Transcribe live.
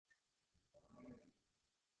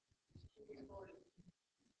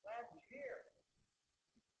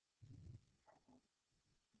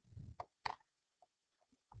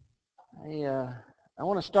I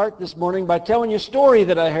want to start this morning by telling you a story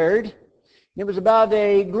that I heard. It was about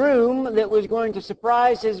a groom that was going to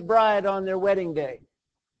surprise his bride on their wedding day.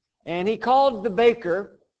 And he called the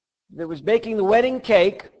baker that was baking the wedding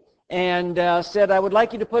cake and said, I would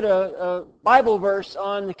like you to put a Bible verse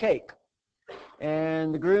on the cake.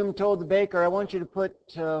 And the groom told the baker, I want you to put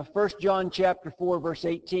 1 John chapter 4, verse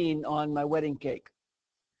 18 on my wedding cake.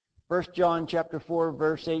 1 John chapter 4,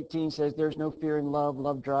 verse 18 says, there's no fear in love.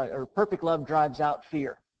 Perfect love drives out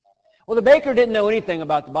fear. Well, the baker didn't know anything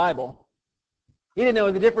about the Bible. He didn't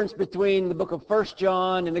know the difference between the book of 1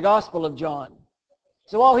 John and the Gospel of John.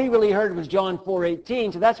 So all he really heard was John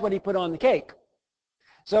 4:18, so that's what he put on the cake.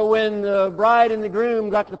 So when the bride and the groom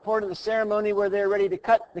got to the part of the ceremony where they're ready to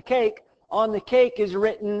cut the cake, on the cake is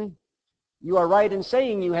written, you are right in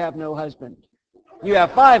saying you have no husband. You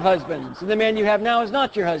have 5 husbands, and the man you have now is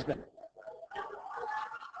not your husband.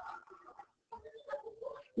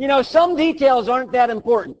 You know, some details aren't that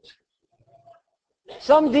important.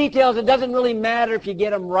 Some details, it doesn't really matter if you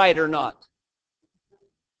get them right or not.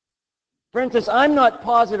 For instance, I'm not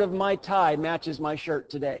positive my tie matches my shirt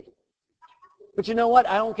today. But you know what?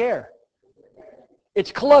 I don't care.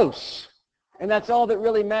 It's close. And that's all that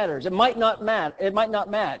really matters. It might not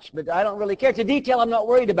match, but I don't really care. It's a detail I'm not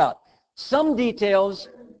worried about. Some details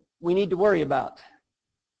we need to worry about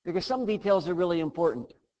because some details are really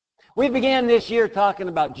important. We began this year talking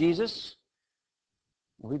about Jesus.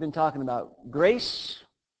 We've been talking about grace.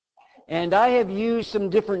 And I have used some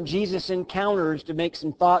different Jesus encounters to make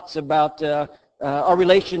some thoughts about our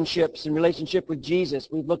relationships and relationship with Jesus.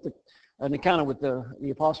 We've looked at an encounter with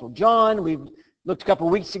the Apostle John. We've looked a couple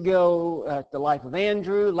of weeks ago at the life of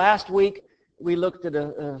Andrew. Last week, we looked at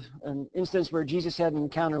an instance where Jesus had an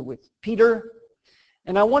encounter with Peter.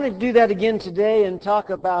 And I want to do that again today and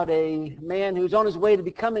talk about a man who's on his way to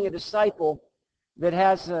becoming a disciple that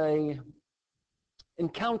has an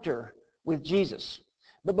encounter with Jesus.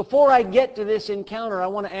 But before I get to this encounter, I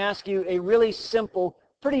want to ask you a really simple,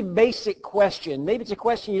 pretty basic question. Maybe it's a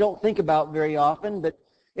question you don't think about very often, but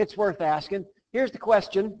it's worth asking. Here's the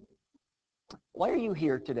question. Why are you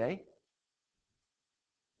here today?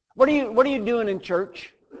 What are you doing in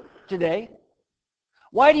church today?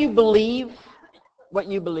 Why do you believe what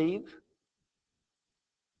you believe?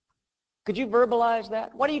 Could you verbalize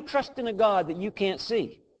that? Why do you trust in a God that you can't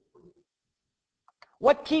see?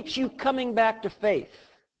 What keeps you coming back to faith?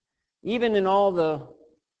 Even in all the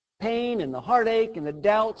pain and the heartache and the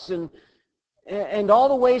doubts and all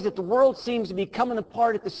the ways that the world seems to be coming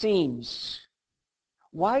apart at the seams.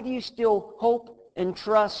 Why do you still hope and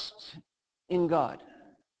trust in God?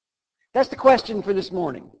 That's the question for this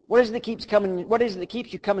morning. What is it that keeps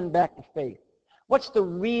you coming back to faith? What's the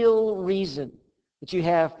real reason that you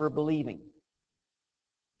have for believing?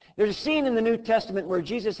 There's a scene in the New Testament where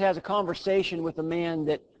Jesus has a conversation with a man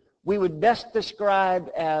that we would best describe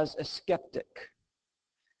as a skeptic.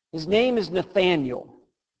 His name is Nathaniel.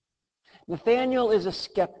 Nathaniel is a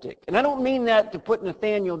skeptic. And I don't mean that to put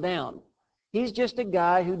Nathaniel down. He's just a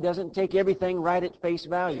guy who doesn't take everything right at face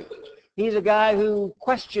value. He's a guy who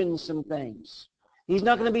questions some things. He's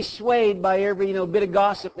not going to be swayed by every bit of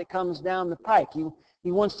gossip that comes down the pike.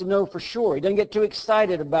 He wants to know for sure. He doesn't get too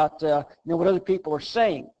excited about what other people are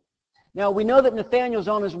saying. Now, we know that Nathaniel's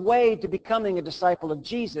on his way to becoming a disciple of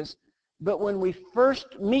Jesus, but when we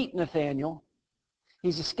first meet Nathaniel,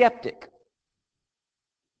 he's a skeptic.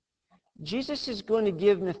 Jesus is going to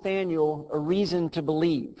give Nathaniel a reason to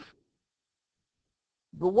believe.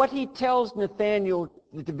 But what he tells Nathaniel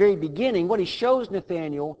at the very beginning, what he shows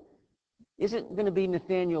Nathaniel, isn't going to be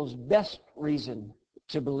Nathaniel's best reason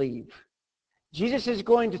to believe. Jesus is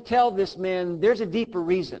going to tell this man, there's a deeper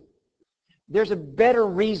reason. There's a better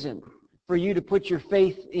reason for you to put your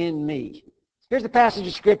faith in me. Here's the passage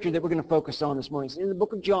of Scripture that we're going to focus on this morning. It's in the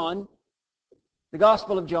book of John, the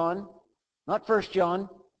Gospel of John, not 1 John,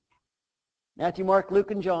 Matthew, Mark,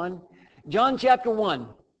 Luke, and John. John chapter 1,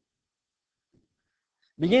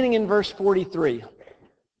 beginning in verse 43.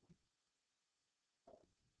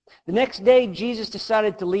 The next day, Jesus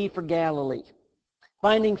decided to leave for Galilee.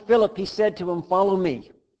 Finding Philip, he said to him, "Follow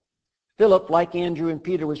me." Philip, like Andrew and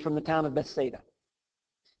Peter, was from the town of Bethsaida.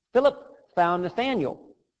 Philip found Nathanael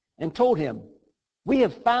and told him, "We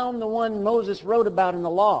have found the one Moses wrote about in the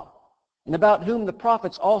law, and about whom the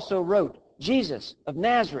prophets also wrote, Jesus of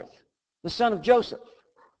Nazareth, the son of Joseph."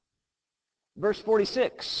 Verse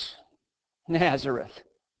 46, Nazareth.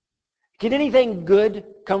 "Can anything good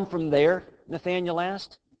come from there?" Nathanael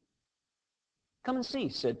asked. "Come and see,"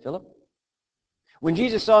 said Philip. When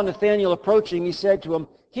Jesus saw Nathanael approaching, he said to him,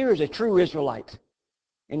 "Here is a true Israelite,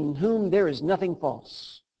 in whom there is nothing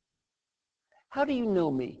false." "How do you know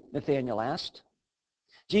me?" Nathanael asked.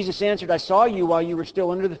 Jesus answered, "I saw you while you were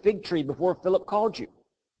still under the fig tree before Philip called you."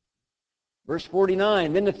 Verse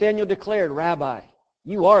 49, then Nathanael declared, "Rabbi,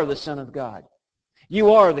 you are the Son of God.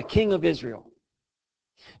 You are the King of Israel."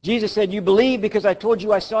 Jesus said, "You believe because I told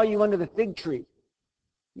you I saw you under the fig tree.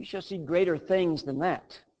 You shall see greater things than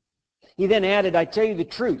that." He then added, "I tell you the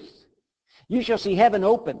truth. You shall see heaven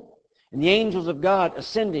open and the angels of God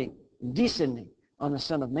ascending and descending on the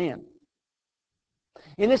Son of Man."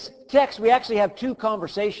 In this text, we actually have two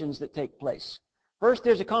conversations that take place. First,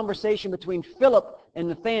 there's a conversation between Philip and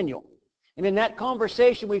Nathanael. And in that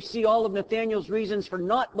conversation, we see all of Nathanael's reasons for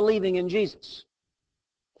not believing in Jesus.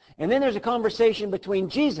 And then there's a conversation between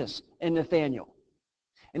Jesus and Nathanael.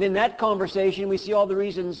 And in that conversation, we see all the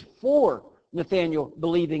reasons for Nathanael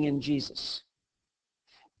believing in Jesus.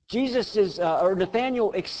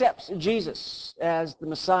 Nathanael accepts Jesus as the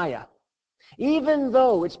Messiah, even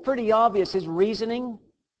though it's pretty obvious his reasoning,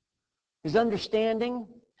 his understanding,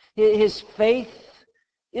 his faith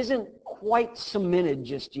isn't quite cemented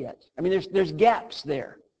just yet. I mean, there's gaps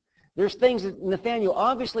there. There's things that Nathanael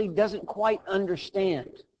obviously doesn't quite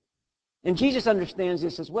understand. And Jesus understands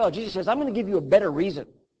this as well. Jesus says, "I'm going to give you a better reason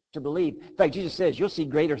to believe." In fact, Jesus says, "You'll see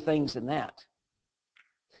greater things than that."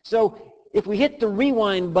 So if we hit the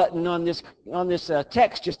rewind button on this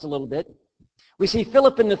text just a little bit, we see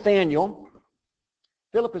Philip and Nathanael.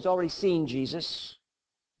 Philip has already seen Jesus.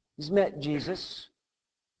 He's met Jesus.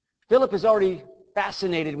 Philip is already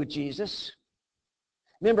fascinated with Jesus.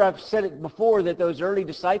 Remember, I've said it before that those early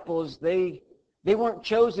disciples, they weren't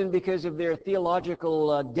chosen because of their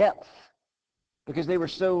theological depth, because they were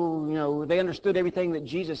so, they understood everything that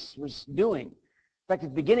Jesus was doing. In fact, at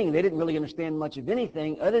the beginning, they didn't really understand much of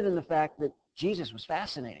anything other than the fact that Jesus was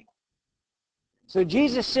fascinating. So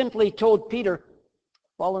Jesus simply told Peter,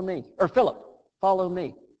 "Follow me," or Philip, "Follow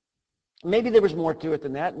me." Maybe there was more to it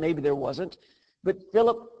than that. Maybe there wasn't. But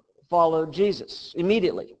Philip followed Jesus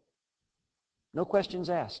immediately. No questions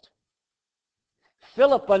asked.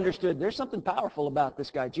 Philip understood there's something powerful about this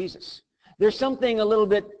guy, Jesus. There's something a little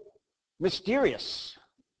bit mysterious,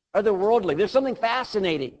 otherworldly. There's something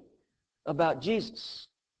fascinating about Jesus.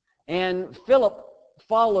 And Philip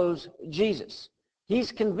follows Jesus.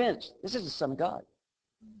 He's convinced this is the Son of God.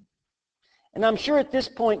 And I'm sure at this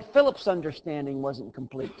point, Philip's understanding wasn't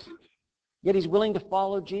complete. Yet he's willing to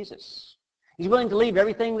follow Jesus. He's willing to leave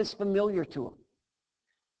everything that's familiar to him,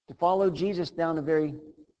 to follow Jesus down a very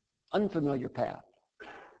unfamiliar path.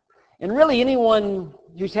 And really, anyone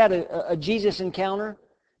who's had a Jesus encounter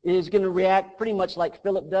is going to react pretty much like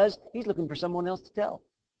Philip does. He's looking for someone else to tell.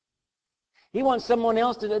 He wants someone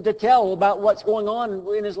else to tell about what's going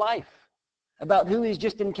on in his life, about who he's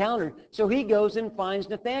just encountered. So he goes and finds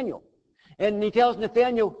Nathanael. And he tells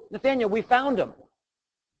Nathanael, "Nathanael, we found him.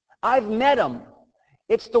 I've met him.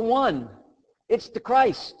 It's the one. It's the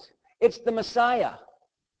Christ. It's the Messiah.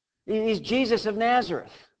 He's Jesus of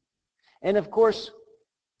Nazareth." And of course,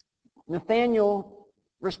 Nathanael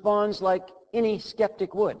responds like any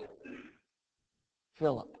skeptic would.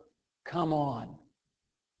 "Philip, come on.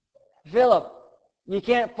 Philip, you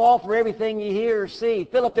can't fall for everything you hear or see.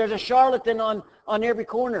 Philip, there's a charlatan on every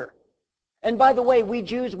corner. And by the way, we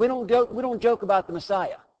Jews, we don't joke about the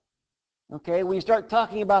Messiah. Okay, when you start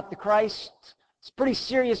talking about the Christ, it's pretty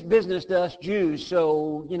serious business to us Jews.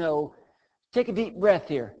 So, take a deep breath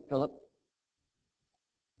here, Philip."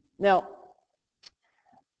 Now,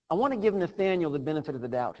 I want to give Nathanael the benefit of the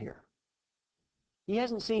doubt here. He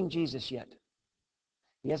hasn't seen Jesus yet.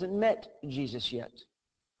 He hasn't met Jesus yet.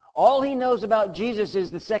 All he knows about Jesus is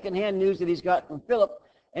the secondhand news that he's got from Philip.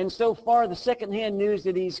 And so far, the secondhand news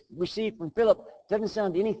that he's received from Philip doesn't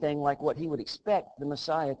sound anything like what he would expect the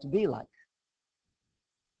Messiah to be like.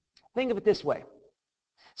 Think of it this way.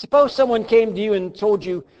 Suppose someone came to you and told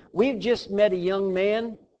you, "We've just met a young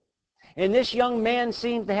man, and this young man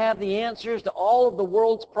seems to have the answers to all of the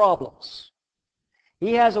world's problems.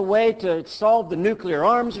 He has a way to solve the nuclear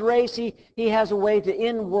arms race. He has a way to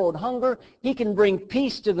end world hunger. He can bring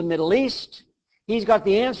peace to the Middle East. He's got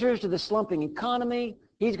the answers to the slumping economy.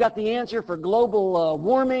 He's got the answer for global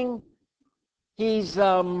warming. He's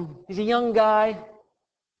a young guy,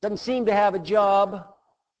 doesn't seem to have a job.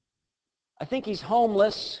 I think he's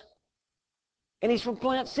homeless, and he's from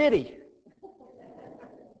Plant City."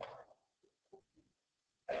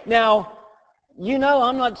 Now,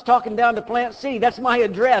 I'm not talking down to Plant City. That's my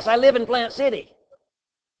address. I live in Plant City.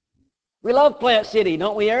 We love Plant City,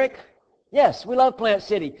 don't we, Eric? Yes, we love Plant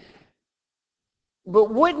City.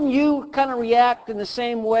 But wouldn't you kind of react in the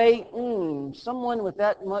same way? Someone with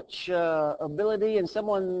that much ability and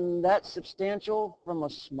someone that substantial from a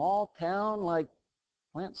small town like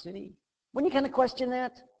Plant City? Wouldn't you kind of question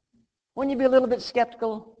that? Wouldn't you be a little bit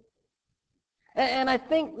skeptical? And I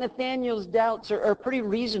think Nathanael's doubts are pretty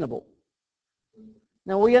reasonable.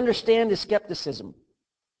 Now, we understand his skepticism.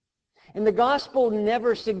 And the gospel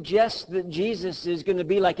never suggests that Jesus is going to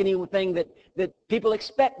be like anything that people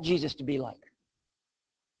expect Jesus to be like.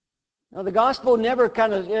 Now, the gospel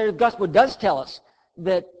the gospel does tell us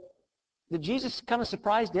that Jesus kind of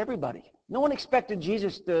surprised everybody. No one expected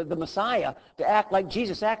Jesus, the Messiah, to act like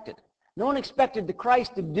Jesus acted. No one expected the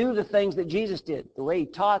Christ to do the things that Jesus did, the way he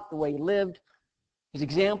taught, the way he lived, his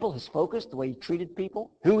example, his focus, the way he treated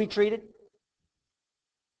people, who he treated.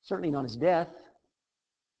 Certainly not his death.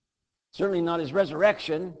 Certainly not his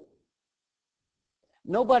resurrection.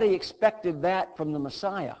 Nobody expected that from the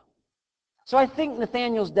Messiah. So I think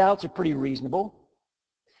Nathanael's doubts are pretty reasonable.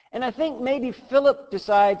 And I think maybe Philip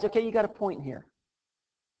decides, okay, you got a point here.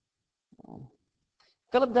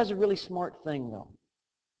 Philip does a really smart thing, though.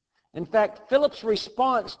 In fact, Philip's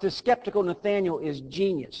response to skeptical Nathanael is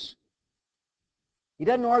genius. He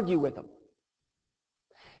doesn't argue with him.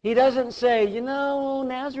 He doesn't say,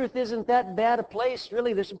 Nazareth isn't that bad a place.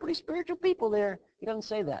 Really, there's some pretty spiritual people there. He doesn't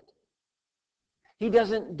say that. He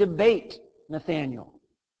doesn't debate Nathanael.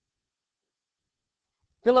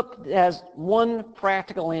 Philip has one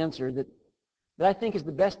practical answer that I think is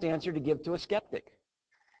the best answer to give to a skeptic.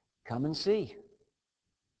 Come and see.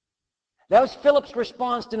 That was Philip's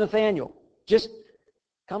response to Nathanael. Just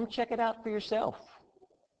come check it out for yourself.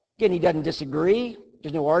 Again, he doesn't disagree.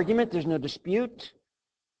 There's no argument. There's no dispute.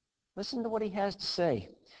 Listen to what he has to say.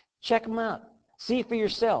 Check him out. See for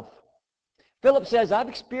yourself. Philip says, I've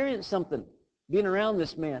experienced something being around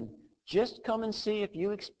this man. Just come and see if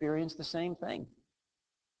you experience the same thing.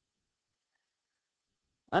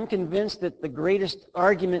 I'm convinced that the greatest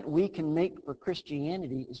argument we can make for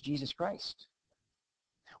Christianity is Jesus Christ.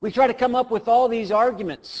 We try to come up with all these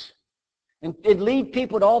arguments and lead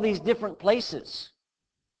people to all these different places.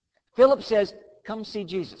 Philip says, come see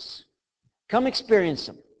Jesus. Come experience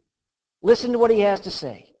him. Listen to what he has to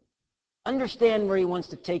say. Understand where he wants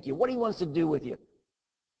to take you, what he wants to do with you,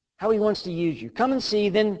 how he wants to use you. Come and see,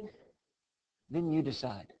 then you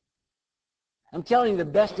decide. I'm telling you, the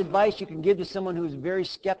best advice you can give to someone who is very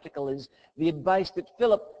skeptical is the advice that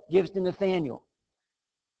Philip gives to Nathanael.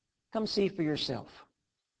 Come see for yourself.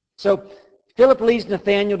 So Philip leads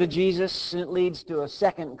Nathanael to Jesus, and it leads to a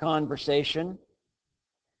second conversation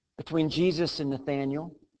between Jesus and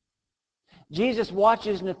Nathanael. Jesus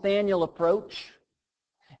watches Nathanael approach,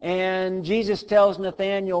 and Jesus tells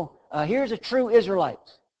Nathanael, here's a true Israelite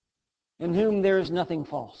in whom there is nothing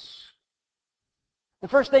false. The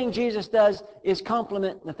first thing Jesus does is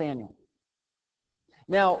compliment Nathanael.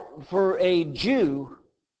 Now, for a Jew,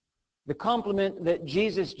 the compliment that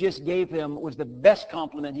Jesus just gave him was the best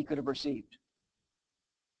compliment he could have received.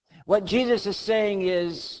 What Jesus is saying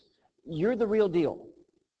is, you're the real deal.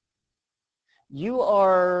 You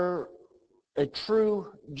are a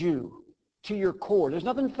true Jew to your core. There's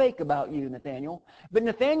nothing fake about you, Nathanael. But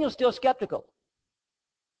Nathanael's still skeptical.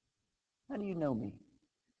 How do you know me?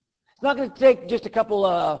 It's not going to take just a couple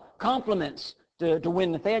of compliments to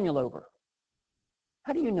win Nathanael over.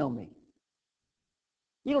 How do you know me?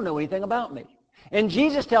 You don't know anything about me. And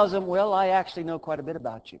Jesus tells him, well, I actually know quite a bit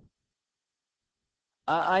about you.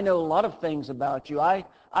 I know a lot of things about you.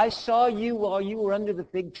 I saw you while you were under the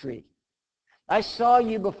fig tree. I saw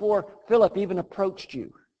you before Philip even approached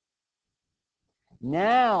you.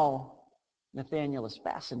 Now, Nathanael is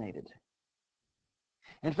fascinated.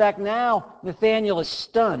 In fact, now Nathanael is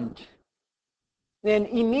stunned. Then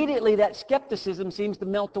immediately that skepticism seems to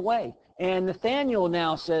melt away. And Nathanael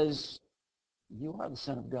now says, you are the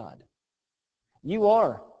Son of God. You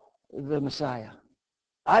are the Messiah.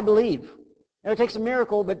 I believe. It takes a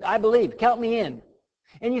miracle, but I believe. Count me in.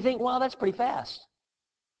 And you think, well, that's pretty fast.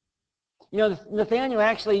 Nathanael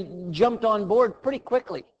actually jumped on board pretty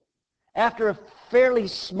quickly. After a fairly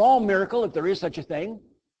small miracle, if there is such a thing,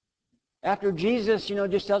 after Jesus,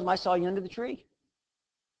 just tells him, I saw you under the tree.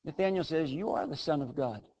 Nathanael says, you are the Son of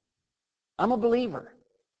God. I'm a believer.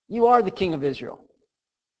 You are the King of Israel.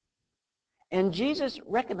 And Jesus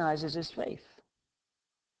recognizes his faith.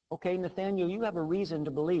 Okay, Nathanael, you have a reason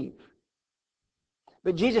to believe.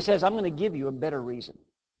 But Jesus says, I'm going to give you a better reason.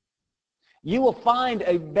 You will find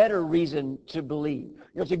a better reason to believe.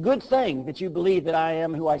 It's a good thing that you believe that I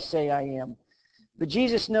am who I say I am. But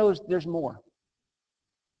Jesus knows there's more.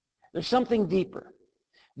 There's something deeper.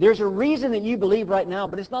 There's a reason that you believe right now,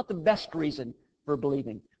 but it's not the best reason for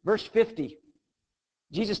believing. Verse 50,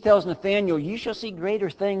 Jesus tells Nathanael, you shall see greater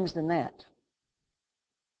things than that.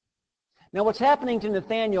 Now, what's happening to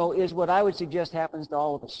Nathanael is what I would suggest happens to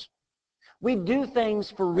all of us. We do things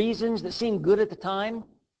for reasons that seem good at the time,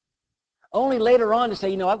 only later on to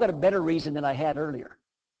say, I've got a better reason than I had earlier.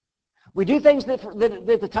 We do things that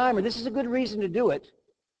at the time, or this is a good reason to do it,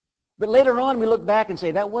 but later on we look back and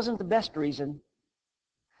say, that wasn't the best reason,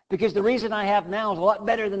 because the reason I have now is a lot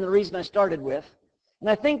better than the reason I started with. And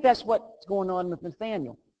I think that's what's going on with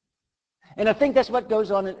Nathanael. And I think that's what goes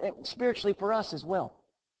on spiritually for us as well.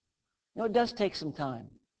 It does take some time,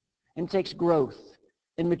 and it takes growth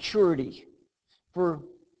and maturity for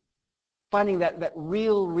finding that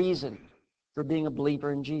real reason for being a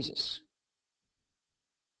believer in Jesus.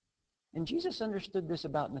 And Jesus understood this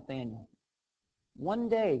about Nathanael. One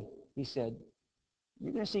day, he said,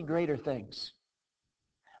 you're going to see greater things.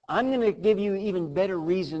 I'm going to give you even better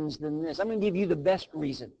reasons than this. I'm going to give you the best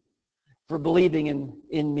reason for believing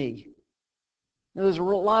in me. Now, there's a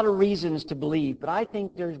lot of reasons to believe, but I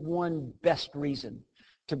think there's one best reason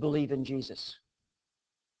to believe in Jesus.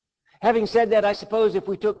 Having said that, I suppose if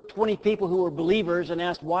we took 20 people who were believers and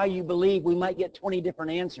asked why you believe, we might get 20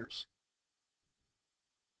 different answers.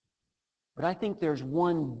 But I think there's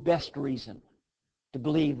one best reason to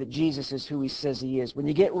believe that Jesus is who he says he is. When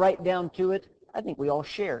you get right down to it, I think we all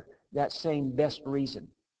share that same best reason.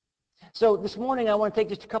 So this morning I want to take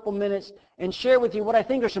just a couple minutes and share with you what I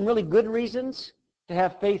think are some really good reasons to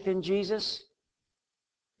have faith in Jesus.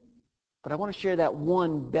 But I want to share that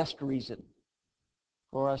one best reason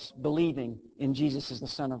for us believing in Jesus as the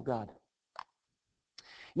Son of God.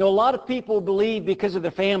 A lot of people believe because of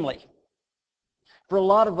their family. For a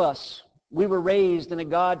lot of us, we were raised in a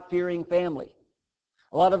God-fearing family.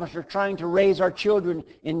 A lot of us are trying to raise our children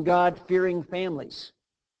in God-fearing families.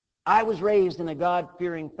 I was raised in a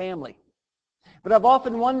God-fearing family. But I've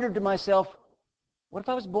often wondered to myself, what if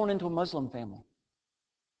I was born into a Muslim family?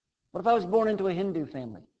 What if I was born into a Hindu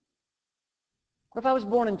family? What if I was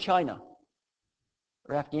born in China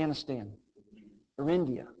or Afghanistan or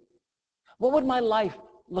India? What would my life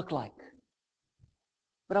look like?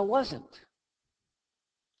 But I wasn't.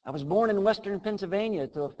 I was born in western Pennsylvania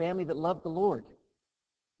to a family that loved the Lord.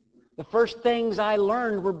 The first things I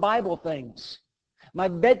learned were Bible things. My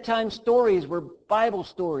bedtime stories were Bible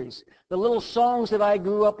stories. The little songs that I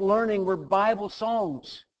grew up learning were Bible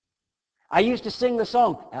songs. I used to sing the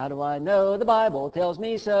song, how do I know the Bible tells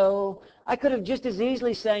me so? I could have just as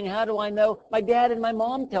easily sang, how do I know my dad and my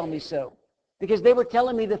mom tell me so? Because they were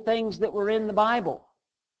telling me the things that were in the Bible.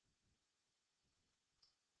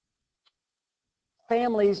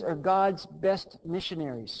 Families are God's best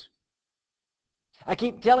missionaries. I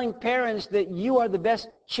keep telling parents that you are the best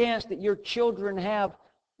chance that your children have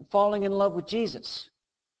falling in love with Jesus.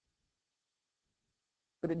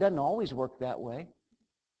 But it doesn't always work that way.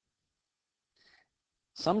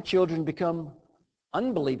 Some children become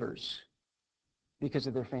unbelievers because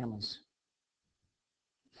of their families.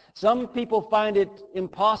 Some people find it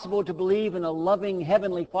impossible to believe in a loving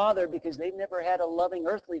heavenly Father because they've never had a loving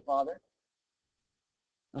earthly father.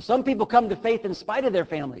 Now, some people come to faith in spite of their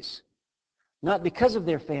families, not because of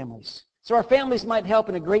their families. So our families might help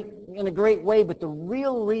in a great way, but the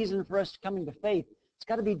real reason for us coming to faith, it's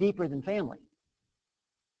got to be deeper than family.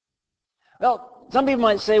 Well, some people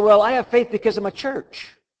might say, well, I have faith because of my church.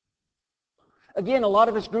 Again, a lot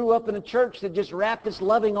of us grew up in a church that just wrapped its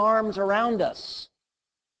loving arms around us.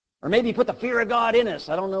 Or maybe put the fear of God in us.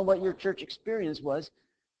 I don't know what your church experience was.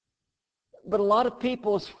 But a lot of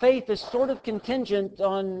people's faith is sort of contingent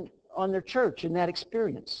on their church and that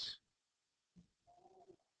experience.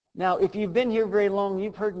 Now, if you've been here very long,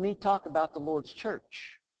 you've heard me talk about the Lord's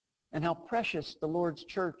church and how precious the Lord's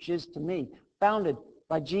church is to me, founded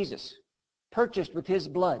by Jesus, purchased with his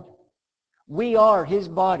blood. We are his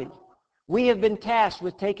body. We have been tasked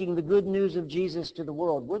with taking the good news of Jesus to the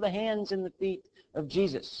world. We're the hands and the feet of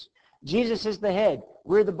Jesus. Jesus is the head.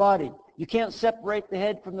 We're the body. You can't separate the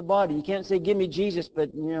head from the body. You can't say, give me Jesus, but,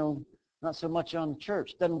 not so much on the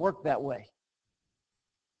church. It doesn't work that way.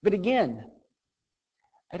 But again,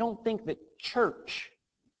 I don't think that church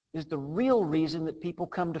is the real reason that people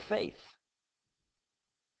come to faith.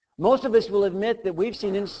 Most of us will admit that we've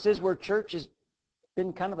seen instances where church has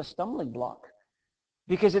been kind of a stumbling block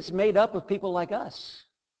because it's made up of people like us.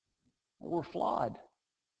 We're flawed.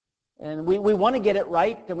 And we want to get it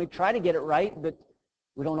right, and we try to get it right, but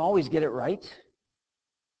we don't always get it right.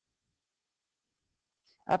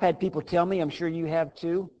 I've had people tell me, I'm sure you have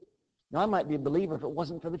too, I might be a believer if it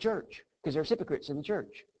wasn't for the church, because there's hypocrites in the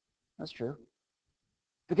church. That's true.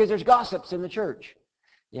 Because there's gossips in the church.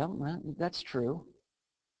 Yeah, well, that's true.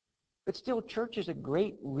 But still, church is a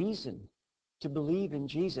great reason to believe in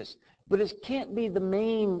Jesus. But it can't be the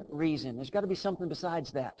main reason. There's got to be something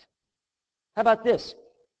besides that. How about this?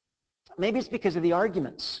 Maybe it's because of the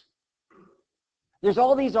arguments. There's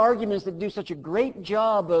all these arguments that do such a great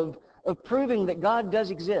job of proving that God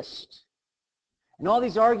does exist. And all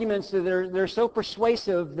these arguments, they're so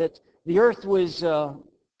persuasive that the earth was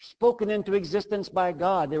spoken into existence by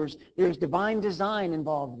God. There's divine design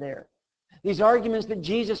involved there. These arguments that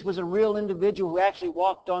Jesus was a real individual who actually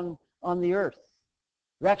walked on the earth,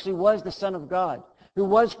 who actually was the Son of God, who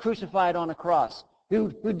was crucified on a cross,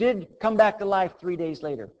 who did come back to life 3 days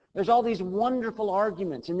later. There's all these wonderful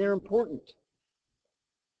arguments, and they're important.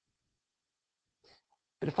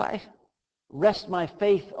 But if I rest my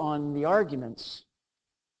faith on the arguments,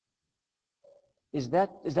 is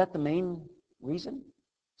that the main reason?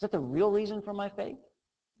 Is that the real reason for my faith?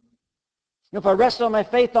 If I rest on my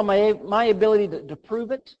faith on my ability to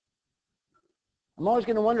prove it, I'm always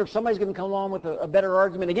going to wonder if somebody's going to come along with a better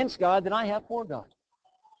argument against God than I have for God.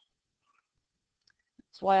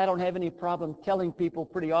 That's why I don't have any problem telling people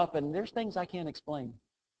pretty often, there's things I can't explain.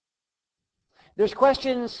 There's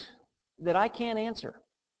questions that I can't answer.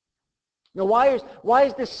 Now, why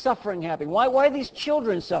is this suffering happening? Why are these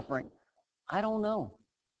children suffering? I don't know.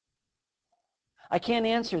 I can't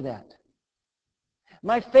answer that.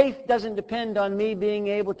 My faith doesn't depend on me being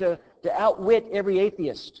able to outwit every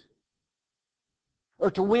atheist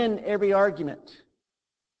or to win every argument.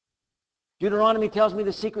 Deuteronomy tells me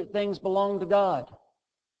the secret things belong to God.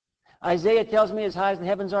 Isaiah tells me as high as the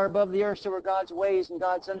heavens are above the earth, so are God's ways and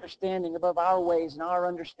God's understanding above our ways and our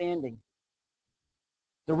understanding.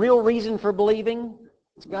 The real reason for believing,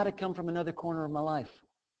 it's got to come from another corner of my life.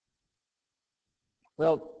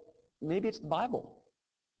 Well, maybe it's the Bible.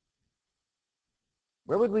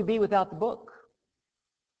 Where would we be without the book?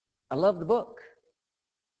 I love the book.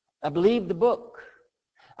 I believe the book.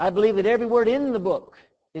 I believe that every word in the book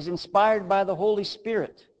is inspired by the Holy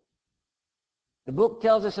Spirit. The book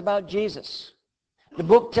tells us about Jesus. The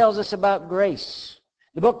book tells us about grace.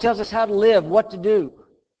 The book tells us how to live, what to do.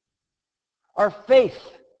 Our faith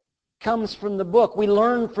comes from the book. We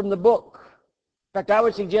learn from the book. In fact, I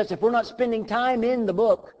would suggest if we're not spending time in the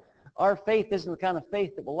book, our faith isn't the kind of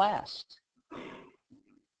faith that will last.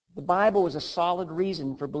 The Bible is a solid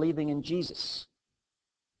reason for believing in Jesus.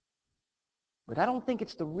 But I don't think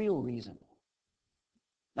it's the real reason.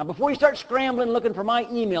 Now, before you start scrambling looking for my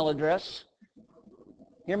email address,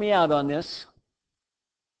 hear me out on this.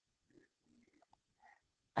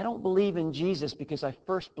 I don't believe in Jesus because I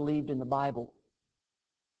first believed in the Bible.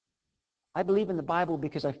 I believe in the Bible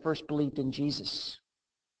because I first believed in Jesus.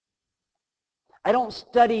 I don't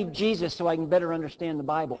study Jesus so I can better understand the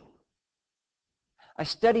Bible. I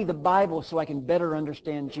study the Bible so I can better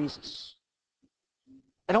understand Jesus.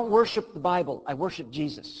 I don't worship the Bible. I worship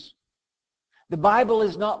Jesus. The Bible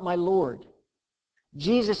is not my Lord.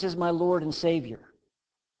 Jesus is my Lord and Savior.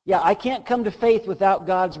 Yeah, I can't come to faith without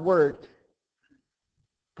God's Word.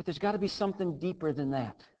 But there's got to be something deeper than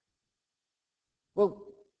that. Well,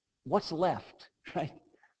 what's left, right?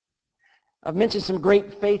 I've mentioned some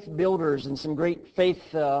great faith builders and some great faith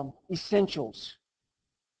essentials.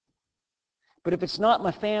 But if it's not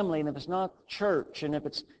my family, and if it's not the church, and if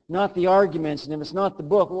it's not the arguments, and if it's not the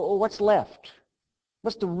book, well, what's left?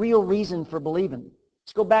 What's the real reason for believing?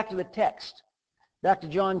 Let's go back to the text. Back to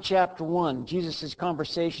John chapter 1, Jesus'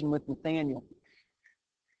 conversation with Nathanael.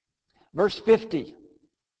 Verse 50.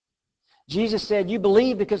 Jesus said, "You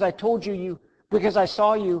believe because I told you, because I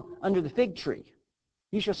saw you under the fig tree.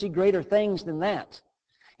 You shall see greater things than that."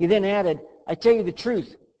 He then added, "I tell you the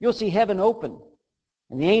truth, you'll see heaven open,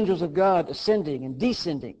 and the angels of God ascending and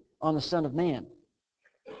descending on the Son of Man."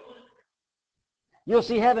 You'll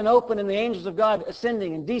see heaven open and the angels of God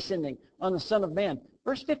ascending and descending on the Son of Man.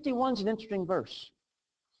 Verse 51 is an interesting verse.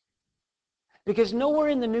 Because nowhere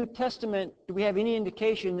in the New Testament do we have any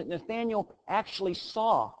indication that Nathanael actually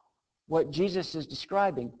saw what Jesus is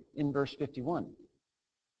describing in verse 51.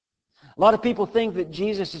 A lot of people think that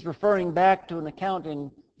Jesus is referring back to an account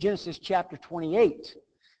in Genesis chapter 28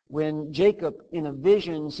 when Jacob in a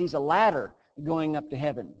vision sees a ladder going up to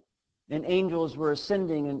heaven. And angels were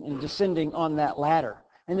ascending and descending on that ladder.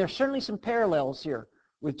 And there's certainly some parallels here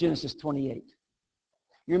with Genesis 28.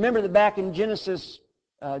 You remember that back in Genesis,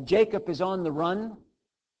 Jacob is on the run.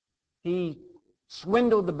 He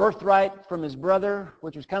swindled the birthright from his brother,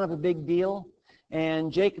 which was kind of a big deal.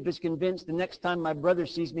 And Jacob is convinced the next time my brother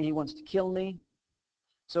sees me, he wants to kill me.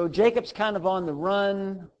 So Jacob's kind of on the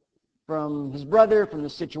run from his brother, from the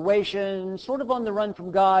situation, sort of on the run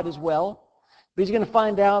from God as well. But he's going to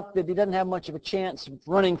find out that he doesn't have much of a chance of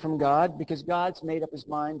running from God because God's made up his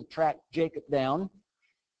mind to track Jacob down.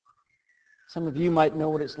 Some of you might know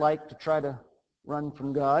what it's like to try to run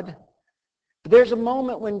from God. But there's a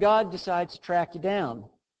moment when God decides to track you down.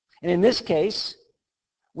 And in this case,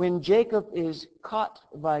 when Jacob is caught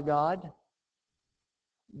by God,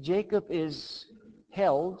 Jacob is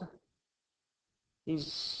held,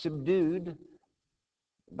 he's subdued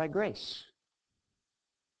by grace.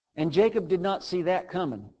 And Jacob did not see that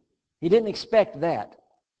coming. He didn't expect that.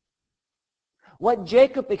 What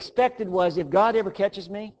Jacob expected was, if God ever catches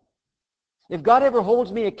me, if God ever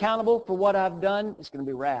holds me accountable for what I've done, it's going to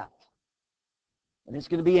be wrath. And it's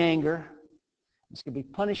going to be anger. It's going to be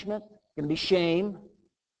punishment. It's going to be shame.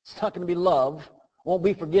 It's not going to be love. Won't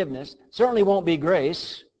be forgiveness. Certainly won't be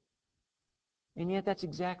grace. And yet that's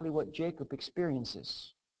exactly what Jacob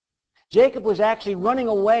experiences. Jacob was actually running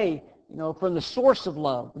away, from the source of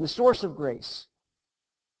love, from the source of grace.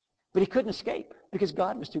 But he couldn't escape because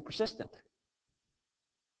God was too persistent.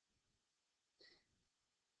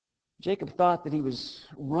 Jacob thought that he was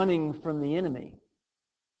running from the enemy.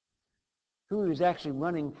 Who he was actually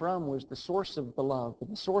running from was the source of the love,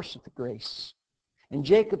 the source of the grace. And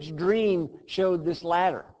Jacob's dream showed this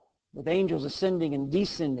ladder with angels ascending and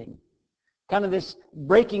descending. Kind of this,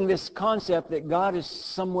 breaking this concept that God is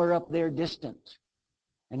somewhere up there distant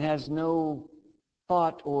and has no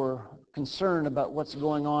thought or concern about what's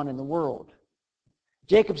going on in the world.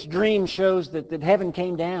 Jacob's dream shows that heaven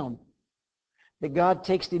came down, that God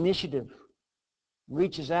takes the initiative,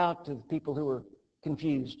 reaches out to the people who are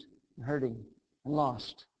confused and hurting and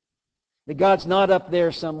lost. That God's not up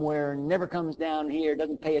there somewhere and never comes down here,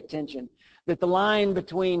 doesn't pay attention. That the line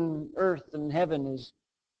between earth and heaven is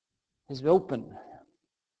open.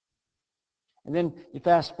 And then you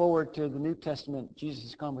fast forward to the New Testament,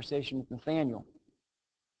 Jesus' conversation with Nathanael.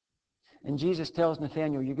 And Jesus tells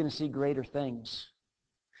Nathanael, you're going to see greater things.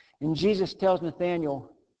 And Jesus tells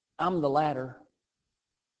Nathanael, I'm the ladder.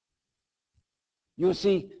 You'll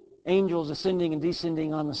see angels ascending and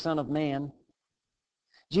descending on the Son of Man.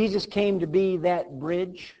 Jesus came to be that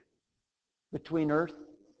bridge between earth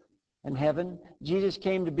and heaven. Jesus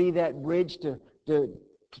came to be that bridge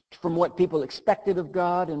from what people expected of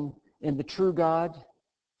God and the true God.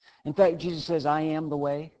 In fact, Jesus says, I am the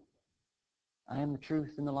way. I am the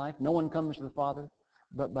truth and the life. No one comes to the Father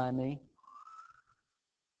but by me.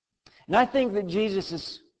 And I think that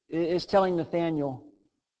Jesus is telling Nathanael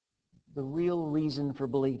the real reason for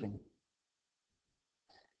believing.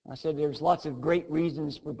 I said there's lots of great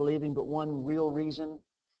reasons for believing, but one real reason.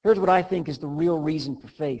 Here's what I think is the real reason for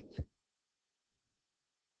faith.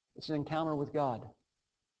 It's an encounter with God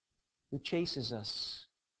who chases us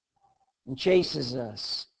and chases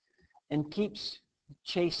us and keeps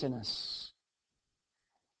chasing us.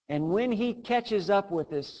 And when he catches up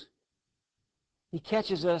with us, he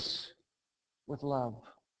catches us with love.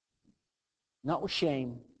 Not with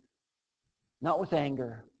shame. Not with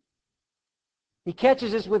anger. He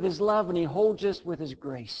catches us with his love and he holds us with his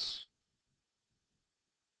grace.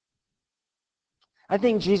 I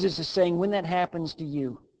think Jesus is saying when that happens to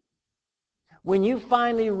you, when you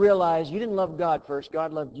finally realize you didn't love God first,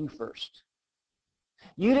 God loved you first.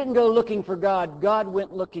 You didn't go looking for God, God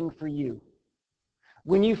went looking for you.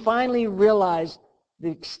 When you finally realize the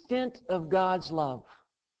extent of God's love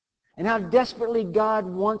and how desperately God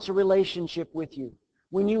wants a relationship with you,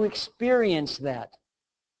 when you experience that,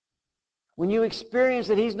 when you experience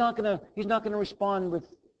that He's not going to respond with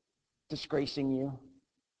disgracing you,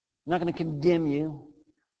 not going to condemn you.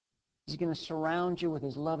 He's going to surround you with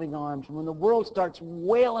His loving arms. And when the world starts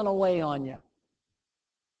wailing away on you,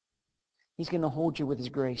 He's going to hold you with His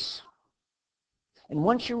grace. And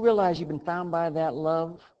once you realize you've been found by that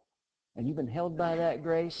love and you've been held by that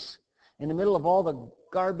grace, in the middle of all the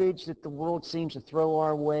garbage that the world seems to throw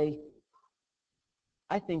our way,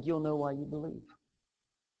 I think you'll know why you believe.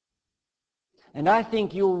 And I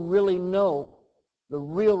think you'll really know the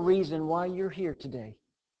real reason why you're here today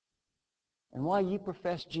and why you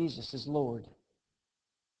profess Jesus as Lord.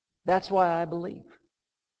 That's why I believe.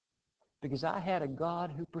 Because I had a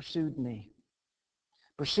God who pursued me.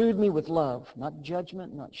 Pursued me with love, not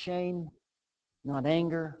judgment, not shame, not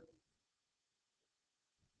anger.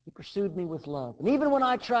 He pursued me with love. And even when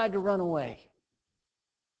I tried to run away,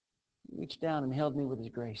 He reached down and held me with His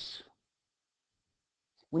grace.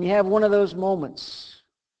 When you have one of those moments,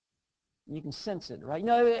 you can sense it, right?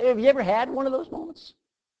 Have you ever had one of those moments?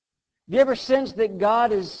 Have you ever sensed that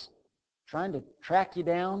God is trying to track you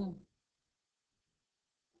down?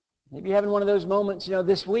 Maybe you're having one of those moments,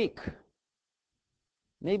 this week.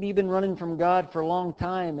 Maybe you've been running from God for a long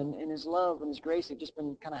time, and His love and His grace have just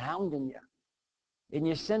been kind of hounding you. And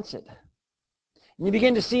you sense it. And you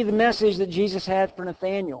begin to see the message that Jesus had for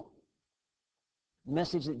Nathanael. The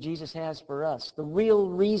message that Jesus has for us. The real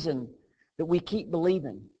reason that we keep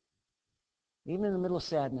believing. Even in the middle of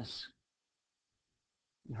sadness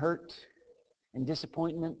and hurt and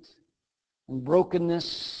disappointment and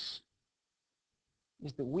brokenness,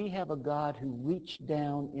 is that we have a God who reached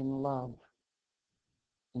down in love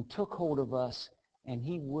and took hold of us, and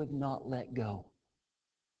He would not let go.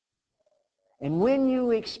 And when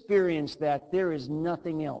you experience that, there is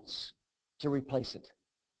nothing else to replace it.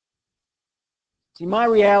 See, my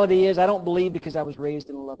reality is I don't believe because I was raised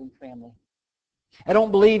in a loving family. I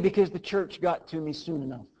don't believe because the church got to me soon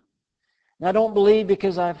enough. And I don't believe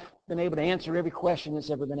because I've been able to answer every question that's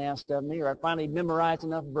ever been asked of me, or I finally memorized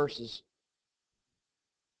enough verses.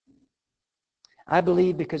 I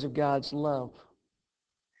believe because of God's love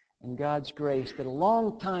and God's grace that a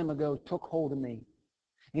long time ago took hold of me.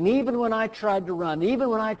 And even when I tried to run, even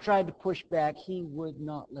when I tried to push back, He would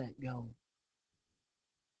not let go.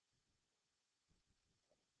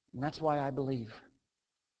 And that's why I believe.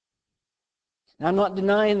 And I'm not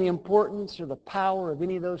denying the importance or the power of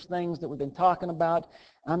any of those things that we've been talking about.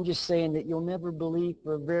 I'm just saying that you'll never believe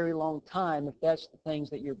for a very long time if that's the things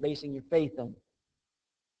that you're basing your faith on.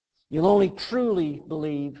 You'll only truly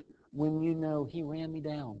believe when you know He ran me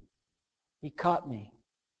down. He caught me.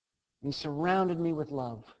 He surrounded me with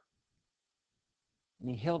love. And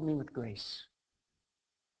He held me with grace.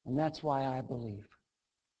 And that's why I believe.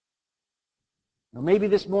 Now maybe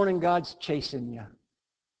this morning God's chasing you.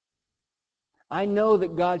 I know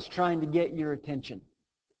that God's trying to get your attention.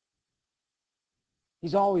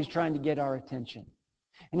 He's always trying to get our attention.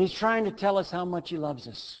 And He's trying to tell us how much He loves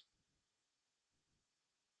us.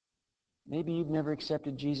 Maybe you've never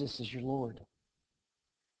accepted Jesus as your Lord.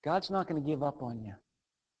 God's not going to give up on you.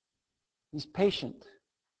 He's patient,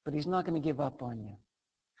 but He's not going to give up on you.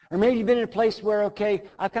 Or maybe you've been in a place where, okay,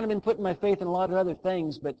 I've kind of been putting my faith in a lot of other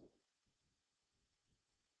things, but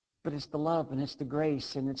it's the love and it's the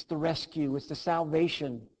grace and it's the rescue, it's the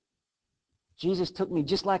salvation. Jesus took me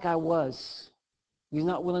just like I was. He's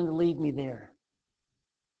not willing to leave me there.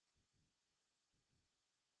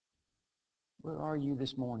 Where are you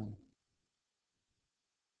this morning?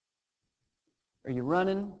 Are you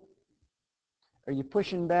running? Are you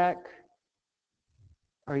pushing back?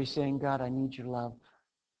 Are you saying, God, I need your love,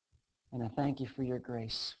 and I thank you for your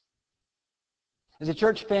grace? As a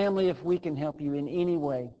church family, if we can help you in any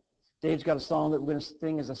way, Dave's got a song that we're going to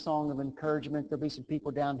sing as a song of encouragement. There'll be some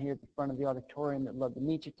people down here at the front of the auditorium that love to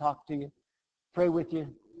meet you, talk to you, pray with you,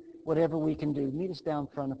 whatever we can do. Meet us down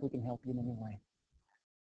front if we can help you in any way.